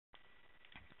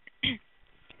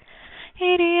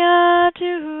Adia,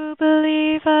 do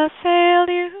believe I failed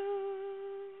you.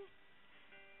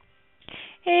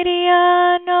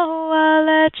 Adia, know I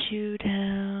let you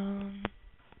down.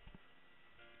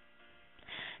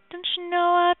 Don't you know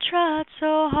I tried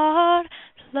so hard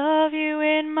to love you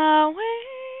in my way?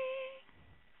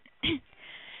 It's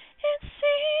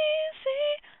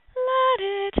easy, let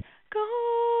it go.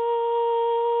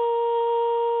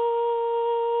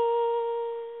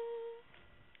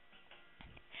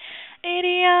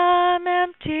 Adia, I'm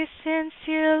empty since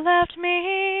you left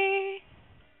me.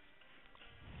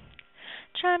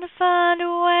 Trying to find a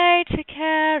way to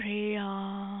carry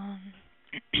on.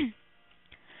 I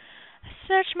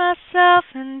search myself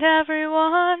and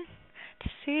everyone to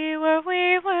see where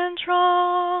we went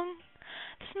wrong.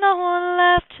 There's no one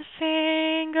left to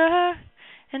finger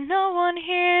and no one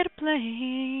here to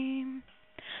blame.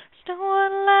 There's no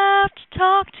one left to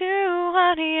talk to,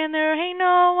 honey, and there ain't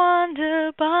no one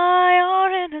to buy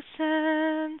our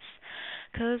innocence.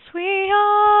 'Cause we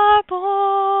are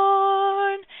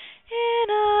born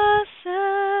innocent.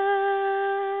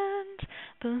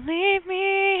 Believe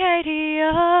me,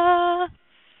 Adia,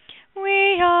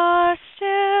 we are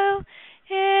still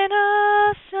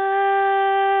innocent.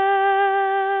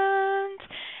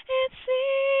 It's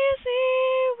easy,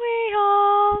 we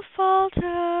all falter.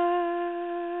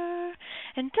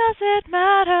 And does it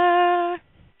matter?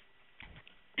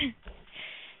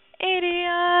 Adia,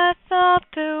 I thought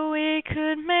that we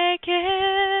could make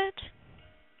it,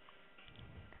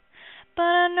 but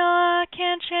I know I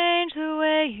can't change the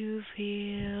way you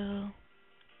feel.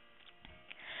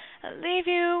 I leave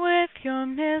you with your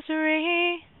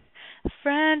misery, a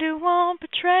friend who won't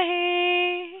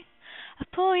betray. I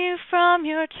pull you from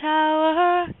your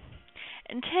tower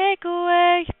and take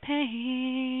away your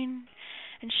pain,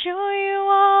 and show you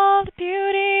all the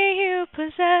beauty you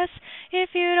possess.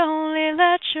 If you'd only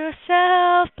let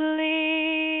yourself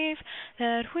believe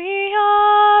that we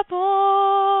are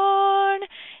born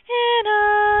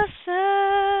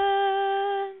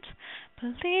innocent.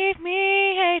 Believe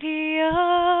me,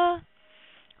 Adia,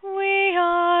 we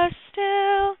are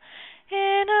still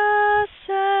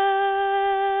innocent.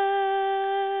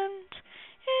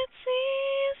 It's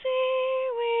easy,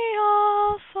 we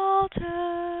all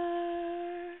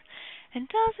falter. And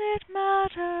does it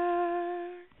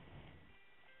matter?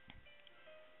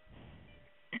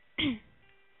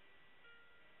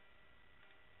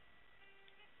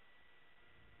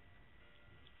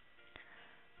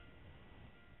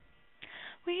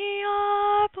 We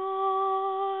are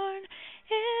born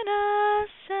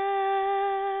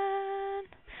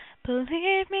innocent.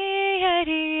 Believe me,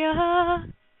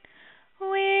 Adia,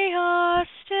 we are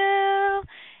still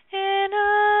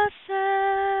innocent.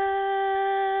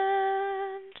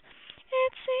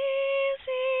 It's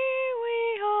easy,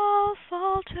 we all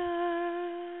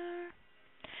falter.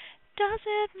 Does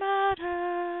it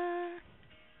matter?